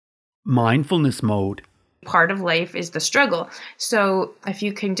mindfulness mode. Part of life is the struggle. So if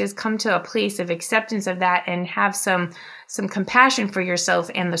you can just come to a place of acceptance of that and have some compassion for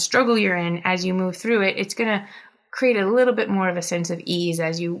yourself and the struggle you're in as you move through it, it's going to create a little bit more of a sense of ease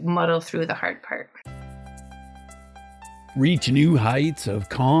as you muddle through the hard part. Reach new heights of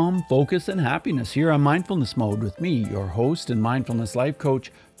calm, focus, and happiness here on Mindfulness Mode with me, your host and mindfulness life coach,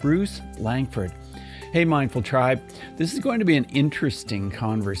 Bruce Langford. Hey, Mindful Tribe. This is going to be an interesting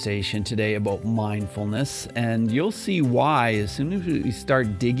conversation today about mindfulness, and you'll see why as soon as we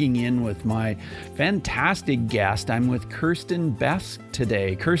start digging in with my fantastic guest. I'm with Kirsten Besk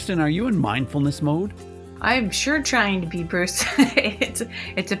today. Kirsten, are you in mindfulness mode? I'm sure trying to be, Bruce.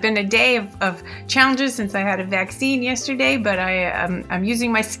 It's been a day of challenges since I had a vaccine yesterday, but I'm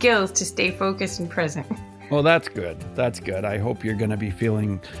using my skills to stay focused and present. Well, that's good. That's good. I hope you're going to be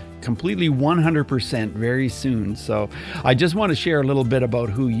feeling completely 100% very soon. So I just want to share a little bit about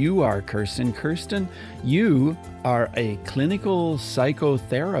who you are, Kirsten. Kirsten, you are a clinical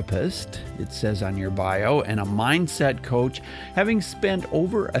psychotherapist, it says on your bio, and a mindset coach, having spent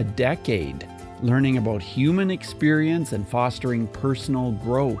over a decade learning about human experience and fostering personal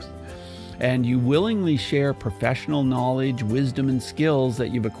growth. And you willingly share professional knowledge, wisdom, and skills that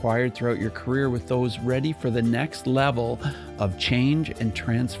you've acquired throughout your career with those ready for the next level of change and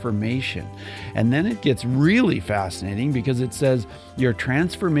transformation. And then it gets really fascinating because it says your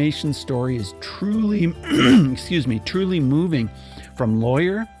transformation story is truly, truly moving from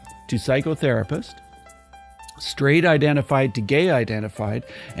lawyer to psychotherapist, straight identified to gay identified,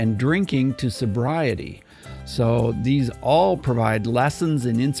 and drinking to sobriety. So these all provide lessons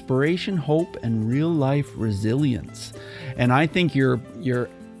in inspiration, hope, and real life resilience. And I think I think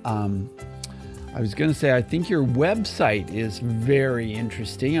your website is very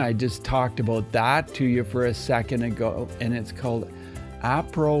interesting. I just talked about that to you for a second ago, and it's called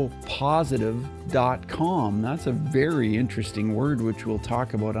apropositive.com. That's a very interesting word, which we'll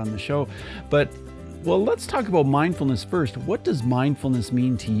talk about on the show. But, well, let's talk about mindfulness first. What does mindfulness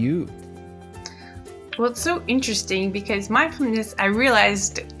mean to you? Well, it's so interesting because mindfulness, I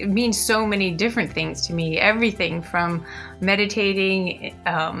realized it means so many different things to me. Everything from meditating,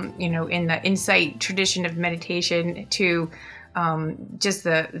 in the insight tradition of meditation to just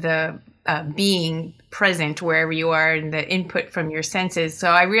the being present wherever you are and the input from your senses.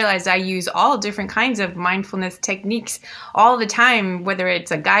 So I realized I use all different kinds of mindfulness techniques all the time, whether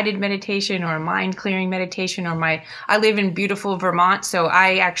it's a guided meditation or a mind clearing meditation I live in beautiful Vermont, so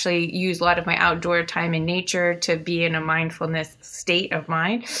I actually use a lot of my outdoor time in nature to be in a mindfulness state of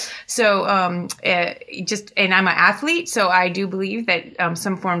mind. So and I'm an athlete, so I do believe that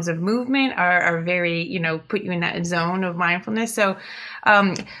some forms of movement are very, put you in that zone of mindfulness. So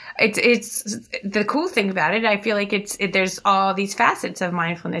it's the cool thing about it. I feel like there's all these facets of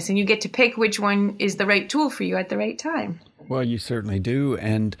mindfulness, and you get to pick which one is the right tool for you at the right time. Well, you certainly do.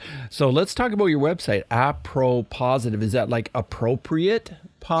 And so let's talk about your website, Apropositive. Is that like appropriate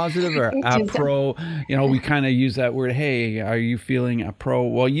positive or apro? We kind of use that word. Hey, are you feeling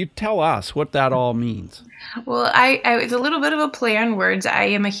apro? Well, you tell us what that all means. Well, it's a little bit of a play on words. I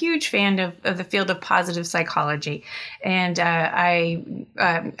am a huge fan of the field of positive psychology. And I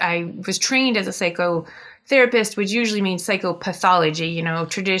was trained as a psychotherapist, which usually means psychopathology.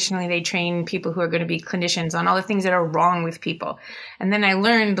 Traditionally they train people who are going to be clinicians on all the things that are wrong with people. And then I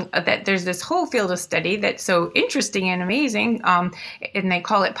learned that there's this whole field of study that's so interesting and amazing, and they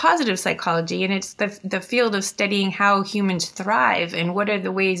call it positive psychology. And it's the field of studying how humans thrive and what are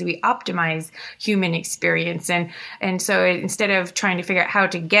the ways we optimize human experience. And so instead of trying to figure out how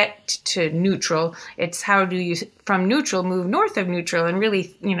to get to neutral, it's how do you from neutral move north of neutral and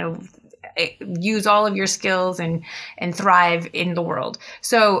really, use all of your skills and thrive in the world.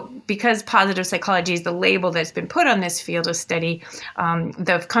 So because positive psychology is the label that's been put on this field of study,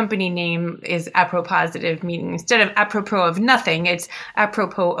 the company name is Apropositive, meaning instead of apropos of nothing, it's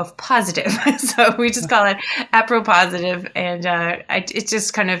apropos of positive. So we just call it Apropositive. And it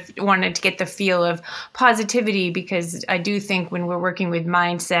just kind of wanted to get the feel of positivity, because I do think when we're working with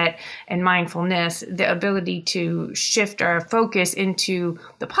mindset and mindfulness, the ability to shift our focus into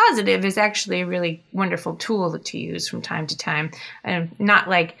the positive is actually a really wonderful tool to use from time to time. And not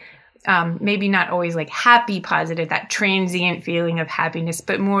like, maybe not always like happy positive, that transient feeling of happiness,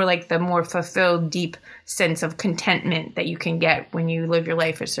 but more like the more fulfilled, deep sense of contentment that you can get when you live your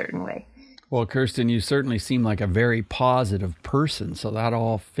life a certain way. Well, Kirsten, you certainly seem like a very positive person, so that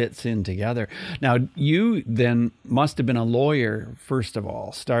all fits in together. Now, you then must have been a lawyer, first of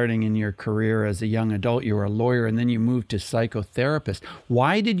all, starting in your career as a young adult. You were a lawyer, and then you moved to psychotherapist.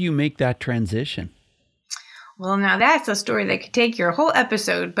 Why did you make that transition? Well, now that's a story that could take your whole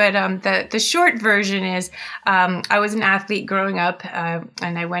episode. But the short version is I was an athlete growing up,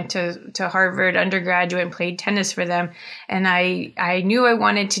 and I went to Harvard undergraduate and played tennis for them. And I knew I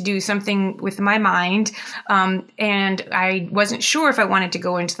wanted to do something with my mind, and I wasn't sure if I wanted to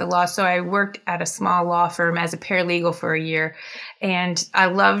go into the law. So I worked at a small law firm as a paralegal for a year. And I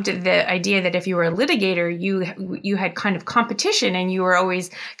loved the idea that if you were a litigator, you had kind of competition, and you were always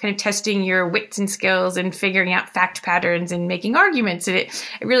kind of testing your wits and skills and figuring out fact patterns and making arguments. And it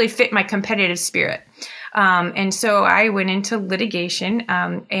really fit my competitive spirit. And so I went into litigation,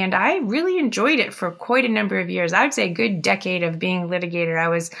 and I really enjoyed it for quite a number of years. I would say a good decade of being a litigator. I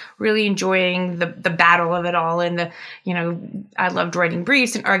was really enjoying the battle of it all. And I loved writing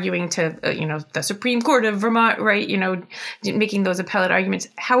briefs and arguing to, the Supreme Court of Vermont, right? Making those appellate arguments.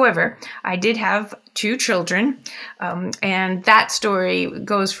 However, I did have 2 children. And that story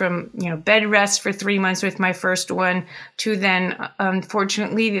goes from, bed rest for 3 months with my first one to then,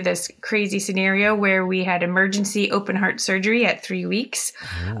 unfortunately, this crazy scenario where we had emergency open heart surgery at 3 weeks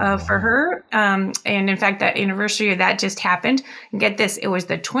for her. And in fact, that anniversary of that just happened. And get this, it was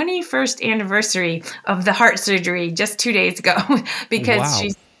the 21st anniversary of the heart surgery just 2 days ago because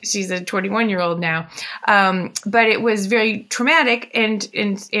she's a 21-year-old now. But it was very traumatic and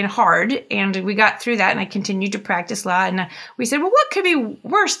hard. And we got through that, and I continued to practice law. And we said, well, what could be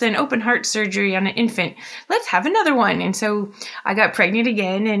worse than open heart surgery on an infant? Let's have another one. And so I got pregnant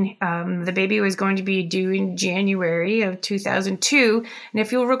again, and the baby was going to be due in January of 2002. And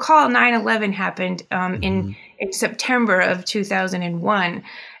if you'll recall, 9/11 happened in September of 2001.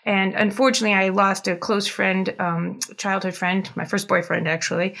 And unfortunately, I lost a close friend, childhood friend, my first boyfriend,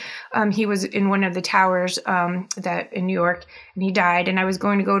 actually. He was in one of the towers that in New York, and he died. And I was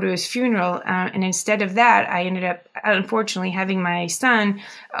going to go to his funeral. And instead of that, I ended up, unfortunately, having my son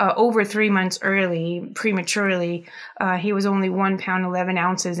over 3 months early, prematurely. He was only 1 pound, 11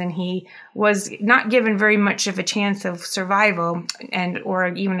 ounces, and he was not given very much of a chance of survival or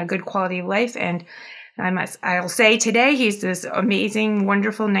even a good quality of life. And I'll say today he's this amazing,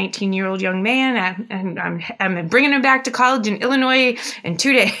 wonderful 19-year-old young man, and I'm bringing him back to college in Illinois in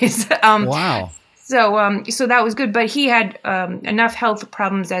 2 days. Wow. So that was good, but he had enough health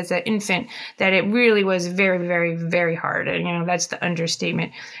problems as an infant that it really was very, very, very hard, and that's the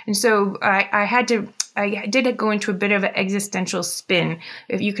understatement. And so I did go into a bit of an existential spin,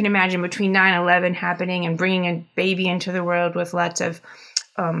 if you can imagine, between 9/11 happening and bringing a baby into the world with lots of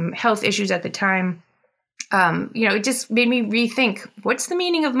health issues at the time. It just made me rethink, what's the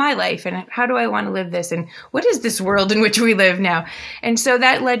meaning of my life, and how do I want to live this, and what is this world in which we live now? And so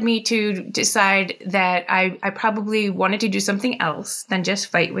that led me to decide that I probably wanted to do something else than just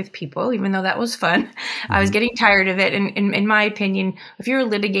fight with people, even though that was fun. I was getting tired of it. And in my opinion, if you're a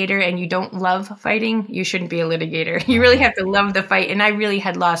litigator and you don't love fighting, you shouldn't be a litigator. You really have to love the fight. And I really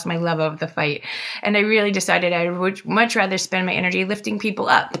had lost my love of the fight. And I really decided I would much rather spend my energy lifting people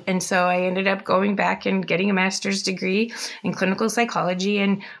up. And so I ended up going back and getting a master's degree in clinical psychology,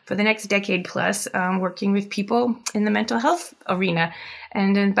 and for the next decade plus, working with people in the mental health arena.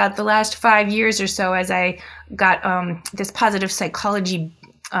 And in about the last 5 years or so, as I got this positive psychology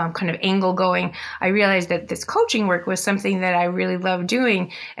kind of angle going, I realized that this coaching work was something that I really loved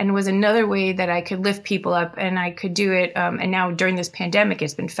doing, and was another way that I could lift people up, and I could do it. And now during this pandemic,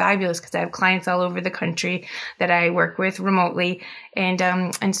 it's been fabulous because I have clients all over the country that I work with remotely.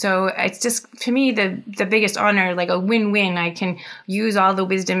 And so it's just, to me, the biggest honor, like a win-win. I can use all the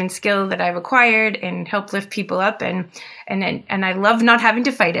wisdom and skill that I've acquired and help lift people up. And I love not having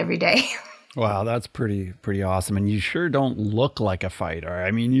to fight every day. Wow, that's pretty awesome. And you sure don't look like a fighter.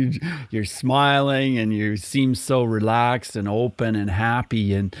 I mean, you're smiling and you seem so relaxed and open and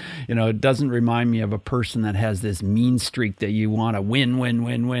happy. And, it doesn't remind me of a person that has this mean streak that you want to win,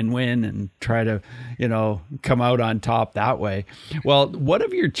 and try to, come out on top that way. Well, what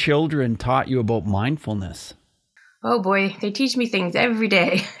have your children taught you about mindfulness? Oh boy, they teach me things every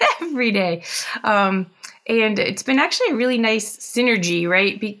day, every day. And it's been actually a really nice synergy,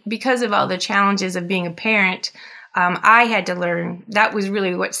 right? Because of all the challenges of being a parent, I had to learn. That was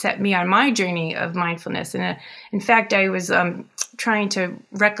really what set me on my journey of mindfulness. And in fact, I was trying to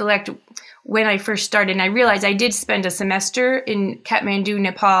recollect when I first started, and I realized I did spend a semester in Kathmandu,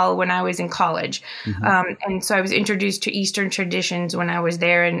 Nepal when I was in college. And so I was introduced to Eastern traditions when I was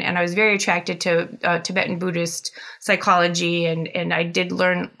there, and I was very attracted to Tibetan Buddhist psychology, and I did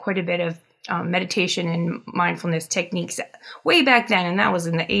learn quite a bit of meditation and mindfulness techniques way back then, and that was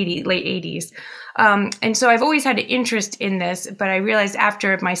in the late 80s. And so I've always had an interest in this, but I realized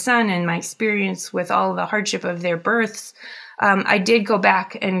after my son and my experience with all the hardship of their births, I did go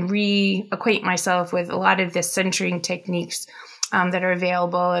back and reacquaint myself with a lot of the centering techniques that are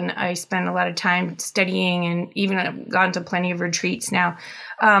available. And I spent a lot of time studying and even gone to plenty of retreats now.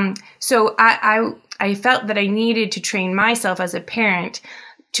 So I felt that I needed to train myself as a parent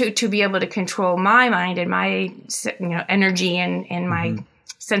to be able to control my mind and my energy and my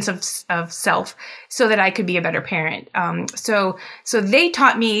sense of self, so that I could be a better parent. So they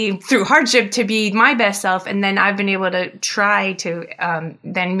taught me through hardship to be my best self, and then I've been able to try to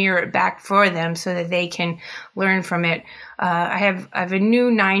then mirror it back for them so that they can learn from it. I have a new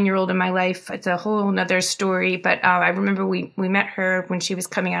 9-year-old in my life. It's a whole nother story, but I remember we met her when she was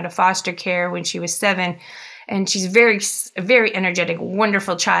coming out of foster care when she was 7. And she's a very energetic,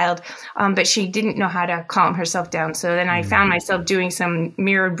 wonderful child, but she didn't know how to calm herself down. So then I found myself doing some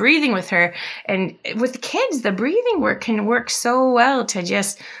mirrored breathing with her. And with kids, the breathing work can work so well to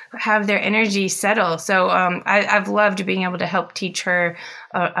just have their energy settle. So I've loved being able to help teach her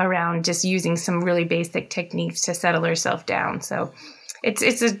around just using some really basic techniques to settle herself down. So it's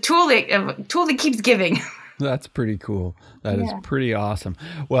a tool that keeps giving. That's pretty cool. That is pretty awesome.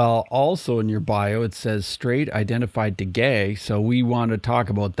 Well, also in your bio, it says straight identified to gay. So we want to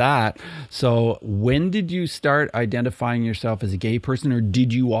talk about that. So when did you start identifying yourself as a gay person, or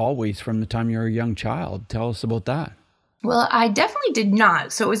did you always from the time you were a young child? Tell us about that. Well, I definitely did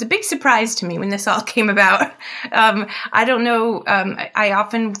not. So it was a big surprise to me when this all came about. I don't know. I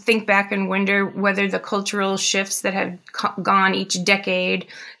often think back and wonder whether the cultural shifts that have gone each decade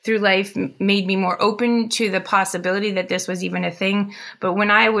through life made me more open to the possibility that this was even a thing. But when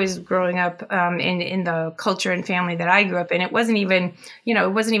I was growing up in the culture and family that I grew up in, it wasn't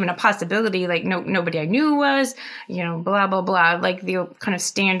even a possibility. Like nobody I knew was, blah, blah, blah, like the kind of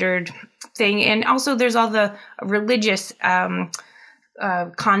standard thing. And also there's all the religious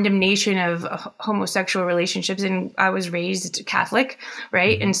condemnation of homosexual relationships, and I was raised Catholic,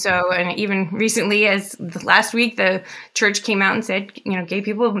 right? And so, and even recently, as last week, the church came out and said, gay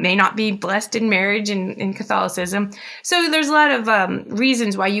people may not be blessed in marriage in Catholicism. So there's a lot of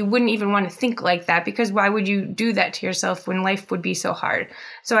reasons why you wouldn't even want to think like that, because why would you do that to yourself when life would be so hard?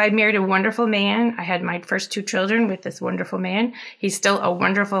 So I married a wonderful man. I had my first 2 children with this wonderful man. He's still a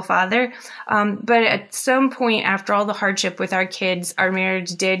wonderful father. But at some point after all the hardship with our kids, our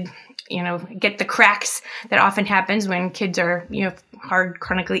marriage did, get the cracks that often happens when kids are, hard,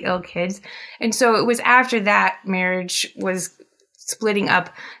 chronically ill kids. And so it was after that marriage was splitting up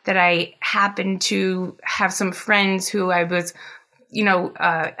that I happened to have some friends who I was,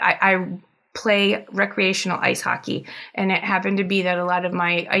 I play recreational ice hockey. And it happened to be that a lot of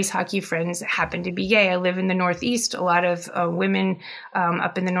my ice hockey friends happened to be gay. I live in the Northeast. A lot of women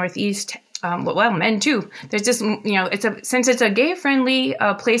up in the Northeast, men too. There's just, since it's a gay-friendly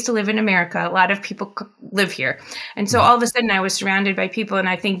place to live in America, a lot of people live here. And so all of a sudden I was surrounded by people, and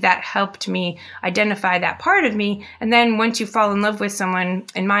I think that helped me identify that part of me. And then once you fall in love with someone,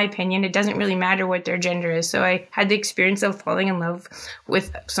 in my opinion, it doesn't really matter what their gender is. So I had the experience of falling in love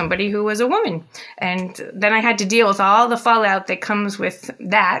with somebody who was a woman. And then I had to deal with all the fallout that comes with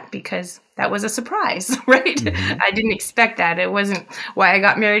that, because that was a surprise, right? I didn't expect that. It wasn't why I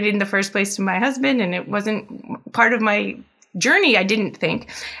got married in the first place to my husband, and it wasn't part of my journey, I didn't think.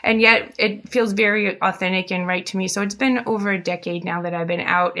 And yet it feels very authentic and right to me. So it's been over a decade now that I've been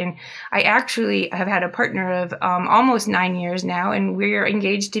out, and I actually have had a partner of almost 9 years now, and we're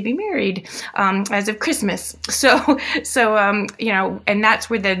engaged to be married as of Christmas. So and that's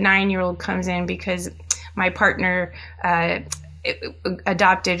where the 9-year-old comes in, because my partner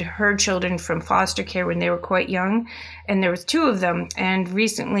adopted her children from foster care when they were quite young, and there was 2 of them. And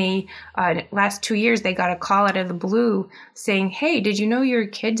recently, last 2 years, they got a call out of the blue saying, "Hey, did you know your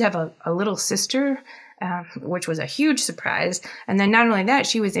kids have a little sister?" Which was a huge surprise. And then not only that,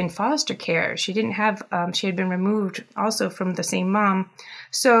 she was in foster care. She didn't have, she had been removed also from the same mom.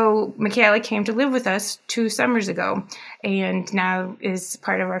 So Michaela came to live with us 2 summers ago, and now is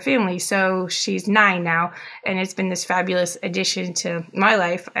part of our family. So she's 9 now, and it's been this fabulous addition to my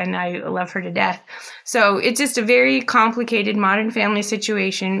life, and I love her to death. So it's just a very complicated modern family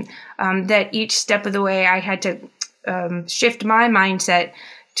situation that each step of the way I had to shift my mindset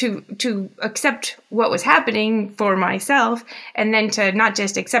to accept what was happening for myself, and then to not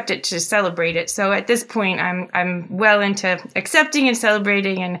just accept it, to celebrate it. So at this point, I'm well into accepting and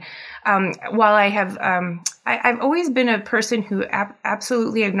celebrating, and while I've always been a person who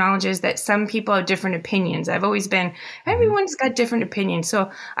absolutely acknowledges that some people have different opinions. I've always been, everyone's got different opinions. So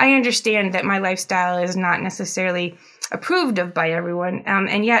I understand that my lifestyle is not necessarily approved of by everyone.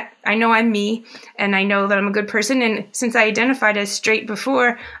 And yet I know I'm me, and I know that I'm a good person. And since I identified as straight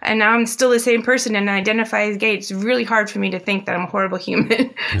before, and now I'm still the same person and I identify as gay, it's really hard for me to think that I'm a horrible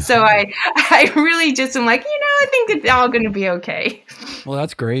human. So I really just am like, I think it's all going to be okay. Well,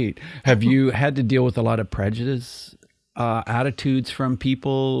 that's great. Have you had to deal with a lot of prejudice attitudes from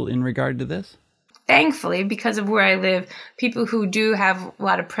people in regard to this? Thankfully, because of where I live, people who do have a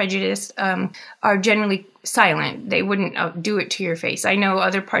lot of prejudice are generally silent. They wouldn't do it to your face. I know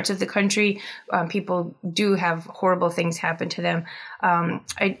other parts of the country, people do have horrible things happen to them.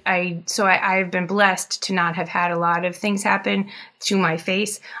 I've been blessed to not have had a lot of things happen to my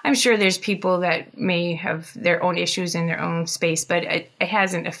face. I'm sure there's people that may have their own issues in their own space, but it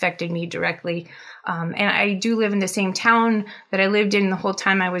hasn't affected me directly. And I do live in the same town that I lived in the whole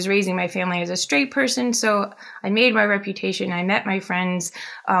time I was raising my family as a straight person. So I made my reputation. I met my friends,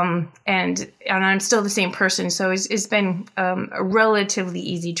 and I'm still the same person. So it's been a relatively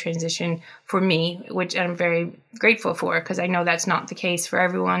easy transition for me, which I'm very grateful for, because I know that's not the case for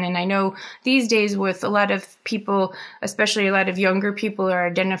everyone. And I know these days with a lot of people, especially a lot of younger people, are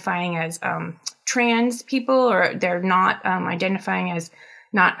identifying as trans people, or they're not identifying as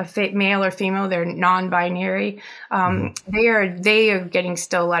not a male or female, they're non-binary. They are getting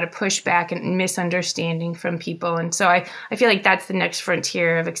still a lot of pushback and misunderstanding from people. And so I feel like that's the next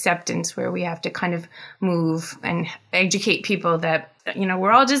frontier of acceptance, where we have to kind of move and educate people that,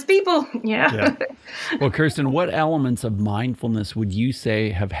 we're all just people. Yeah. Well, Kirsten, what elements of mindfulness would you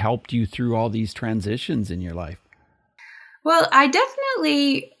say have helped you through all these transitions in your life? Well, I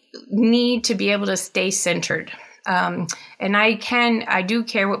definitely need to be able to stay centered. And I do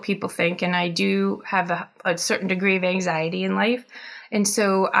care what people think, and I do have a certain degree of anxiety in life. And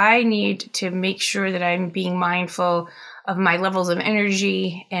so I need to make sure that I'm being mindful of my levels of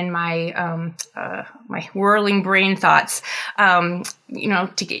energy and my my whirling brain thoughts, to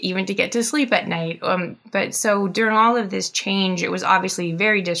get to sleep at night. But so during all of this change, it was obviously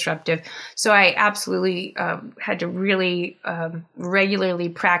very disruptive. So I absolutely had to really regularly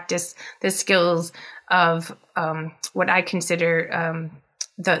practice the skills of what I consider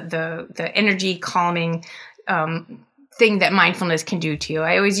the energy calming thing that mindfulness can do to you.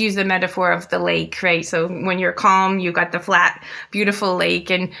 I always use the metaphor of the lake, right? So when you're calm, you've got the flat, beautiful lake,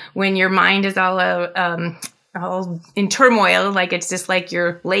 and when your mind is all in turmoil, like it's just like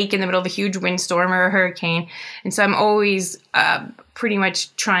your lake in the middle of a huge windstorm or a hurricane. And so I'm always pretty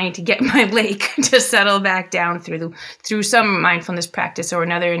much trying to get my lake to settle back down through some mindfulness practice or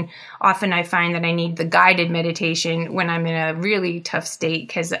another. And often I find that I need the guided meditation when I'm in a really tough state,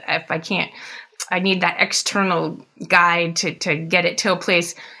 because if I can't, I need that external guide to get it to a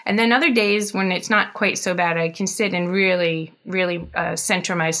place. And then other days when it's not quite so bad, I can sit and really, really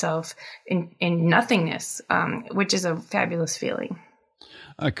center myself in nothingness, which is a fabulous feeling.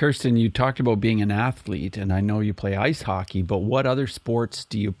 Kirsten, you talked about being an athlete, and I know you play ice hockey, but what other sports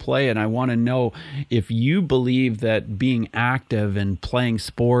do you play? And I want to know if you believe that being active and playing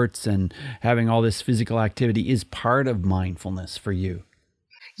sports and having all this physical activity is part of mindfulness for you.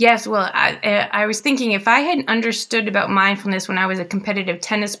 Yes, well, I was thinking if I had understood about mindfulness when I was a competitive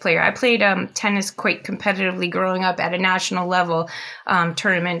tennis player. I played tennis quite competitively growing up at a national level,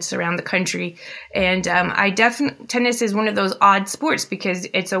 tournaments around the country. And tennis is one of those odd sports because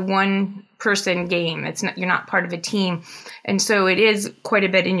it's a one-person game. You're not part of a team. And so it is quite a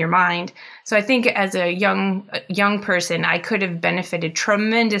bit in your mind. So I think as a young person, I could have benefited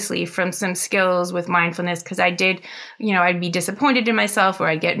tremendously from some skills with mindfulness, because I'd be disappointed in myself, or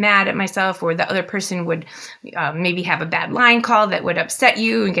I'd get mad at myself, or the other person would maybe have a bad line call that would upset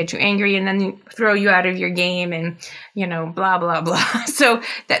you and get you angry and then throw you out of your game and, blah, blah, blah. So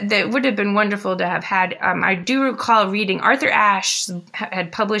that would have been wonderful to have had. I do recall reading Arthur Ashe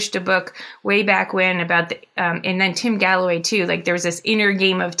had published a book way back when about and then Tim Galloway too. Like there was this inner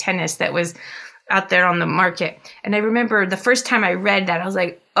game of tennis that was out there on the market. And I remember the first time I read that, I was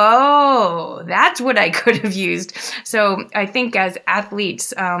like, oh, that's what I could have used. So I think as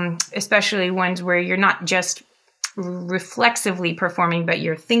athletes, especially ones where you're not just reflexively performing, but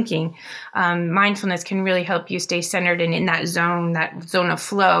you're thinking, mindfulness can really help you stay centered and in that zone of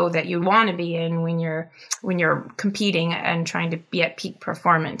flow that you want to be in when you're competing and trying to be at peak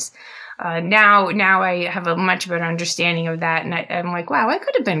performance. Now I have a much better understanding of that, and I'm like, wow, I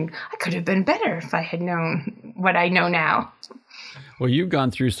could have been better if I had known what I know now. Well, you've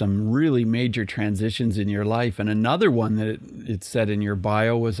gone through some really major transitions in your life. And another one that it said in your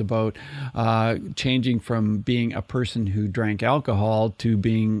bio was about changing from being a person who drank alcohol to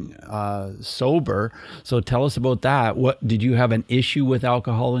being sober. So tell us about that. What did you have an issue with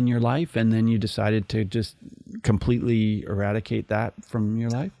alcohol in your life? And then you decided to just completely eradicate that from your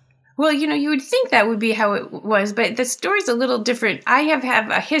life? Well, you would think that would be how it was, but the story's a little different. I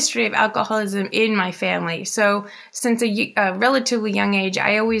have a history of alcoholism in my family. So since a relatively young age,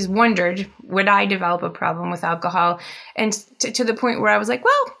 I always wondered, would I develop a problem with alcohol? And to the point where I was like,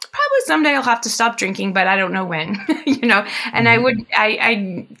 well, probably someday I'll have to stop drinking, but I don't know when, and I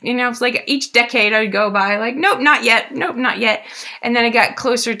was like each decade I'd go by like, nope, not yet. Nope, not yet. And then I got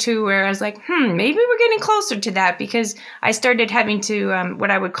closer to where I was like, maybe we're getting closer to that, because I started having to, what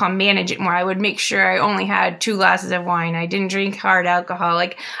I would call manage it more. I would make sure I only had 2 glasses of wine. I didn't drink hard alcohol.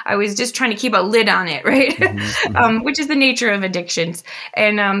 Like I was just trying to keep a lid on it. Right. Which is the nature of addictions.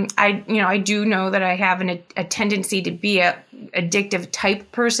 And, I do know that I have a tendency to be a addictive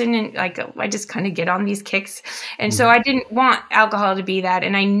type person, and like I just kind of get on these kicks, and so I didn't want alcohol to be that,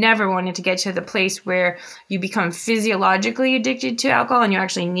 and I never wanted to get to the place where you become physiologically addicted to alcohol and you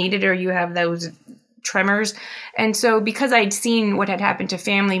actually need it, or you have those tremors. And so because I'd seen what had happened to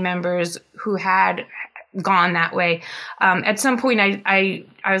family members who had gone that way, at some point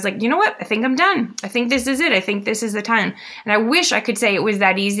I was like, you know what? I think I'm done. I think this is it. I think this is the time. And I wish I could say it was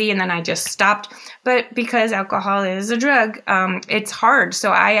that easy and then I just stopped. But because alcohol is a drug, it's hard.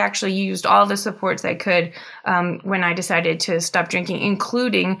 So I actually used all the supports I could when I decided to stop drinking,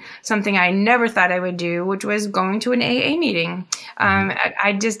 including something I never thought I would do, which was going to an AA meeting.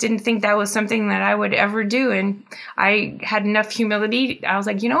 I just didn't think that was something that I would ever do. And I had enough humility. I was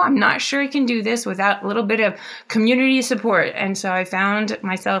like, I'm not sure I can do this without a little bit of community support. And so I found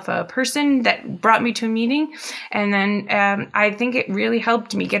myself a person that brought me to a meeting. And then I think it really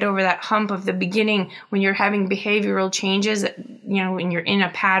helped me get over that hump of the beginning when you're having behavioral changes, when you're in a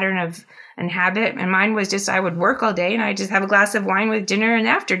pattern of and habit. And mine was just, I would work all day and I just have a glass of wine with dinner and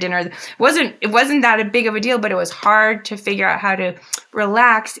after dinner. It wasn't that big of a deal, but it was hard to figure out how to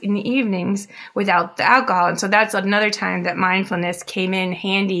relax in the evenings without the alcohol. And so that's another time that mindfulness came in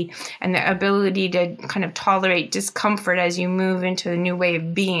handy, and the ability to kind of tolerate discomfort as you move into the new way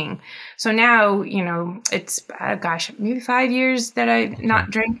of being. So now, it's, maybe 5 years that I not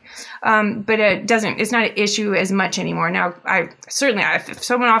drink. But it's not an issue as much anymore. Now, if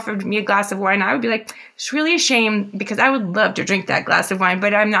someone offered me a glass of wine, I would be like, it's really a shame, because I would love to drink that glass of wine,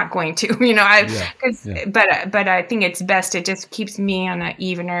 but I'm not going to, but I think it's best. It just keeps me on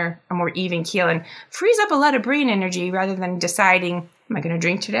a more even keel, and frees up a lot of brain energy rather than deciding, am I going to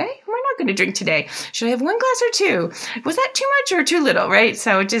drink today? Am I not going to drink today? Should I have 1 glass or 2? Was that too much or too little? Right.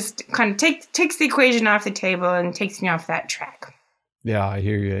 So it just kind of takes the equation off the table and takes me off that track. Yeah, I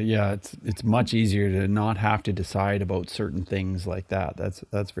hear you. Yeah, it's much easier to not have to decide about certain things like that.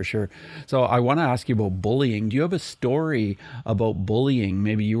 That's for sure. So I want to ask you about bullying. Do you have a story about bullying?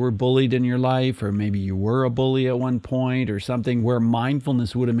 Maybe you were bullied in your life, or maybe you were a bully at one point, or something where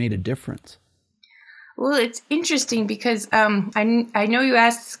mindfulness would have made a difference. Well, it's interesting because I know you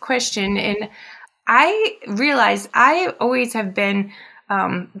asked this question, and I realized I always have been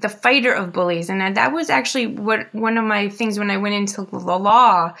the fighter of bullies. And that was actually one of my things when I went into the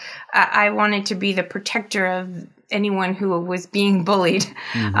law. I wanted to be the protector of anyone who was being bullied.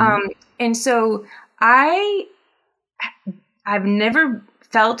 And so I've never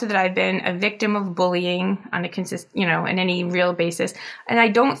felt that I've been a victim of bullying on in any real basis. And I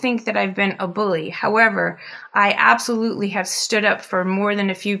don't think that I've been a bully. However, I absolutely have stood up for more than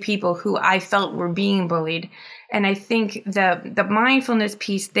a few people who I felt were being bullied. And I think the mindfulness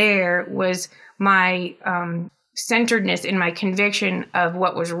piece there was my centeredness in my conviction of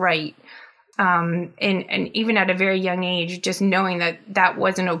what was right. And even at a very young age, just knowing that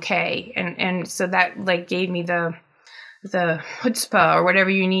wasn't okay. And so that gave me the chutzpah or whatever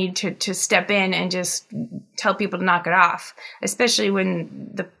you need to step in and just tell people to knock it off, especially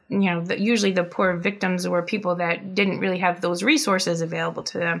when usually the poor victims were people that didn't really have those resources available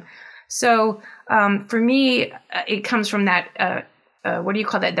to them. So for me, it comes from that, what do you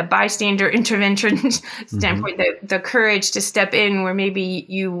call that? The bystander intervention standpoint, the courage to step in where maybe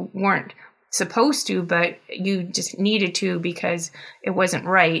you weren't supposed to, but you just needed to because it wasn't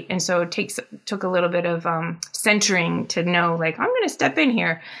right. And so it took a little bit of centering to know, I'm going to step in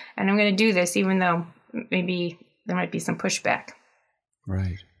here and I'm going to do this, even though maybe there might be some pushback.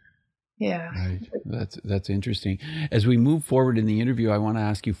 Right. Yeah. Right. That's interesting. As we move forward in the interview, I want to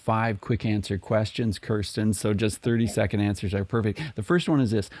ask you 5 quick answer questions, Kirsten. So just 30-second answers are perfect. The first one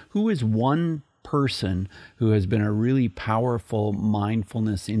is this: who is one person who has been a really powerful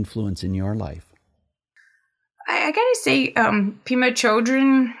mindfulness influence in your life? I gotta say, Pema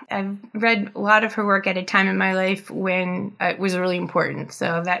Chodron, I've read a lot of her work at a time in my life when it was really important.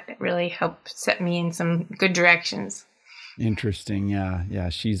 So that really helped set me in some good directions. Interesting. Yeah. Yeah.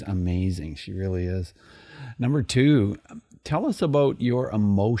 She's amazing. She really is. Number two, tell us about your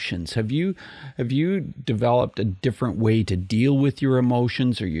emotions. Have you developed a different way to deal with your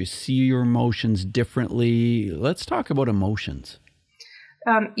emotions, or you see your emotions differently? Let's talk about emotions.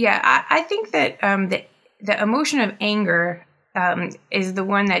 I think that the emotion of anger is the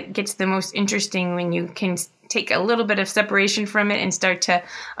one that gets the most interesting when you can take a little bit of separation from it and start to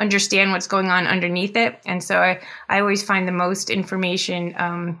understand what's going on underneath it. And so I always find the most information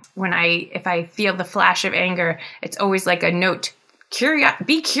if I feel the flash of anger, it's always like a note.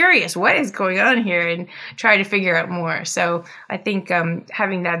 Be curious, what is going on here, and try to figure out more. So I think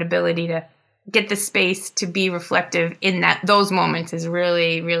having that ability to get the space to be reflective in those moments is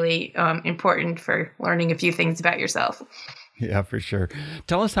really, really important for learning a few things about yourself. Yeah, for sure.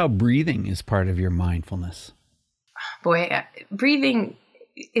 Tell us how breathing is part of your mindfulness. Boy, breathing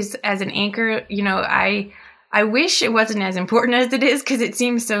is as an anchor. I wish it wasn't as important as it is, because it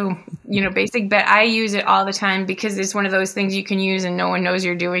seems so, basic, but I use it all the time because it's one of those things you can use and no one knows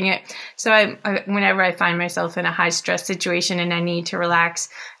you're doing it. So whenever I find myself in a high stress situation and I need to relax,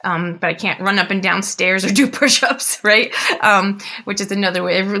 but I can't run up and down stairs or do push-ups, right? Which is another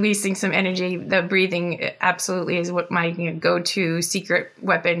way of releasing some energy. The breathing absolutely is what my go-to secret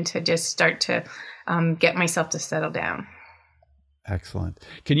weapon to just start to get myself to settle down. Excellent.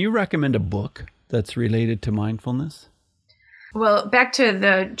 Can you recommend a book that's related to mindfulness? Well, back to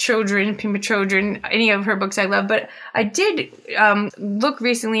the Pema Chodron, any of her books I love, but I did look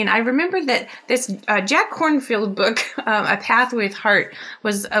recently, and I remember that this Jack Kornfield book, A Path with Heart,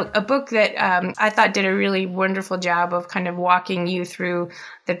 was a book that I thought did a really wonderful job of kind of walking you through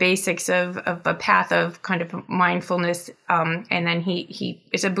the basics of a path of kind of mindfulness, and then he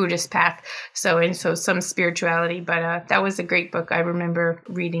is a Buddhist path, so some spirituality, but that was a great book I remember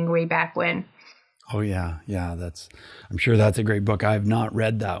reading way back when. Oh yeah. I'm sure that's a great book. I've not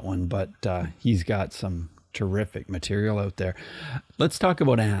read that one, but he's got some terrific material out there. Let's talk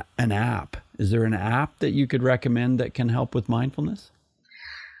about an app. Is there an app that you could recommend that can help with mindfulness?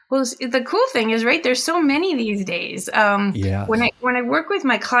 Well, the cool thing is, right, there's so many these days. Yes. When I work with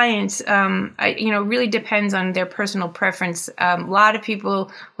my clients, really depends on their personal preference. A lot of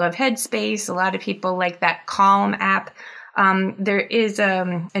people love Headspace. A lot of people like that Calm app. There is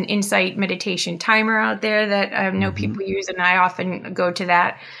an insight meditation timer out there that I know people use, and I often go to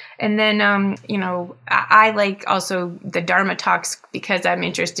that. And then, I like also the Dharma talks because I'm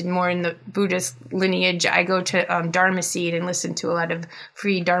interested more in the Buddhist lineage. I go to Dharma Seed and listen to a lot of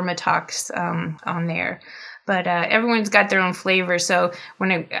free Dharma talks on there. But everyone's got their own flavor. So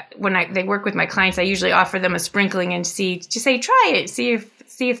when they work with my clients, I usually offer them a sprinkling and say, try it, see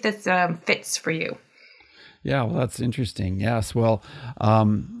if this fits for you. Yeah, well, that's interesting. Yes, well,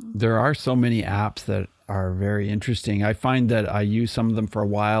 there are so many apps that are very interesting. I find that I use some of them for a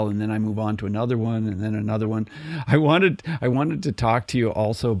while, and then I move on to another one, and then another one. I wanted to talk to you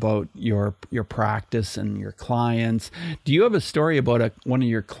also about your practice and your clients. Do you have a story about one of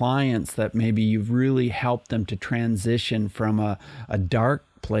your clients that maybe you've really helped them to transition from a dark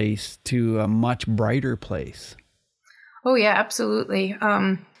place to a much brighter place? Oh yeah, absolutely.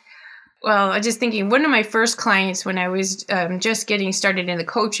 Well, I was just thinking, one of my first clients when I was just getting started in the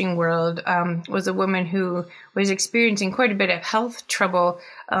coaching world was a woman who was experiencing quite a bit of health trouble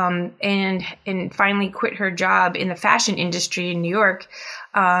and finally quit her job in the fashion industry in New York.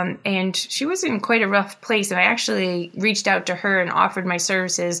 And she was in quite a rough place. And I actually reached out to her and offered my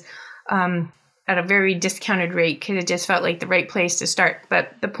services at a very discounted rate because it just felt like the right place to start.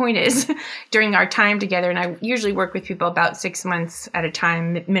 But the point is, during our time together, and I usually work with people about 6 months at a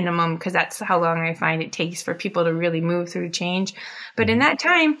time minimum, because that's how long I find it takes for people to really move through change. But in that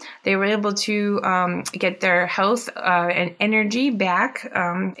time, they were able to get their health and energy back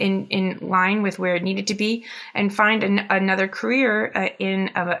in line with where it needed to be, and find another career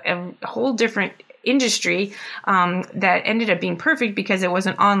in a whole different industry that ended up being perfect because it was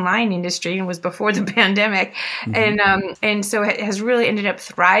an online industry and was before the pandemic. And so it has really ended up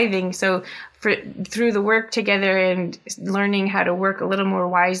thriving. So through the work together and learning how to work a little more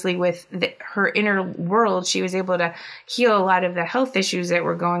wisely with her inner world, she was able to heal a lot of the health issues that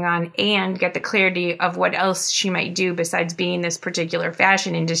were going on and get the clarity of what else she might do besides being in this particular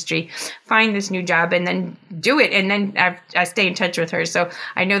fashion industry, find this new job and then do it. And then I stay in touch with her. So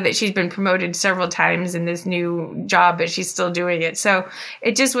I know that she's been promoted several times in this new job, but she's still doing it. So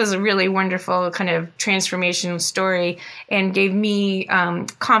it just was a really wonderful kind of transformational story and gave me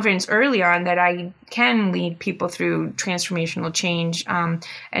confidence early on that I can lead people through transformational change.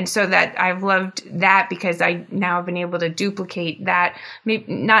 And so that I've loved that because I now have been able to duplicate that.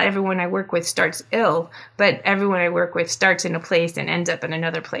 Maybe not everyone I work with starts ill, but everyone I work with starts in a place and ends up in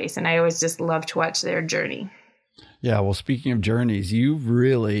another place. And I always just love to watch their journey. Yeah, well, speaking of journeys, you've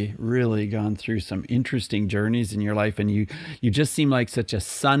really, really gone through some interesting journeys in your life, and you just seem like such a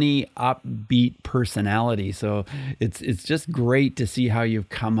sunny, upbeat personality. So it's just great to see how you've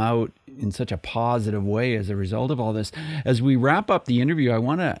come out in such a positive way as a result of all this. As we wrap up the interview, I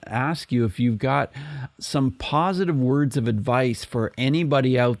want to ask you if you've got some positive words of advice for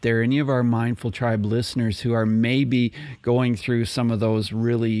anybody out there, any of our Mindful Tribe listeners who are maybe going through some of those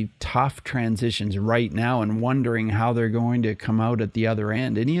really tough transitions right now and wondering how they're going to come out at the other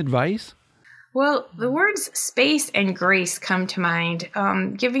end. Any advice? Well, the words space and grace come to mind.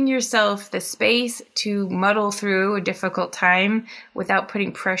 Giving yourself the space to muddle through a difficult time without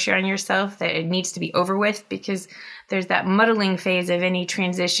putting pressure on yourself that it needs to be over with, because there's that muddling phase of any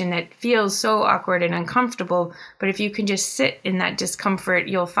transition that feels so awkward and uncomfortable. But if you can just sit in that discomfort,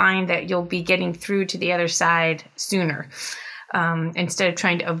 you'll find that you'll be getting through to the other side sooner, instead of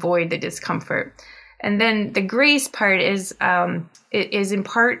trying to avoid the discomfort. And then the grace part is in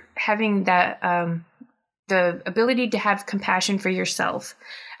part having that the ability to have compassion for yourself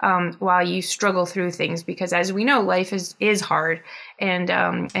while you struggle through things, because as we know, life is hard, and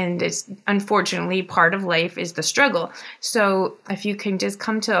it's unfortunately part of life is the struggle. So if you can just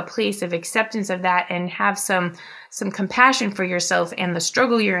come to a place of acceptance of that and have some compassion for yourself and the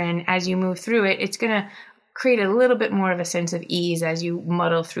struggle you're in as you move through it, it's going to create a little bit more of a sense of ease as you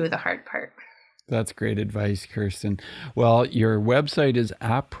muddle through the hard part. That's great advice, Kirsten. Well, your website is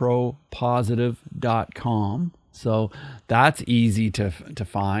apropositive.com. So that's easy to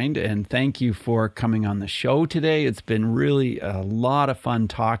find. And thank you for coming on the show today. It's been really a lot of fun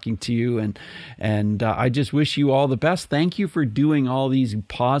talking to you. And I just wish you all the best. Thank you for doing all these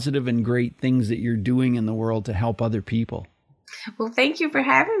positive and great things that you're doing in the world to help other people. Well, thank you for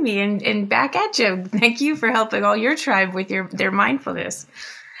having me, and back at you. Thank you for helping all your tribe with their mindfulness.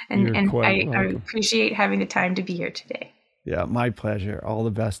 And I appreciate having the time to be here today. Yeah, my pleasure. All the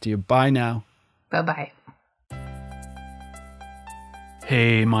best to you. Bye now. Bye-bye.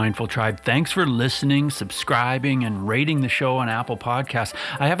 Hey, Mindful Tribe. Thanks for listening, subscribing, and rating the show on Apple Podcasts.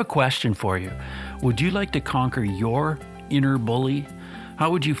 I have a question for you. Would you like to conquer your inner bully? How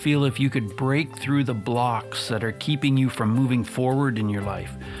would you feel if you could break through the blocks that are keeping you from moving forward in your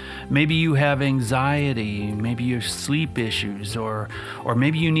life? Maybe you have anxiety, maybe you have sleep issues, or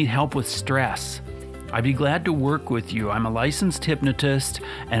maybe you need help with stress. I'd be glad to work with you. I'm a licensed hypnotist,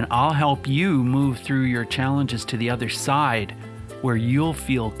 and I'll help you move through your challenges to the other side, where you'll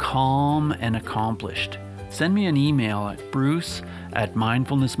feel calm and accomplished. Send me an email at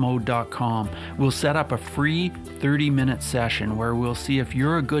bruce@mindfulnessmode.com. We'll set up a free 30-minute session where we'll see if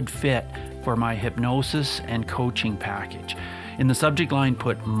you're a good fit for my hypnosis and coaching package. In the subject line,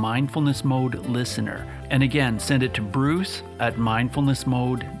 put Mindfulness Mode Listener. And again, send it to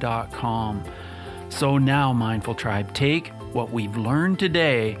bruce@mindfulnessmode.com. So now, Mindful Tribe, take what we've learned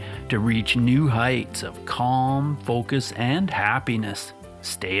today to reach new heights of calm, focus, and happiness.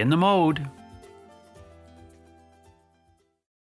 Stay in the mode.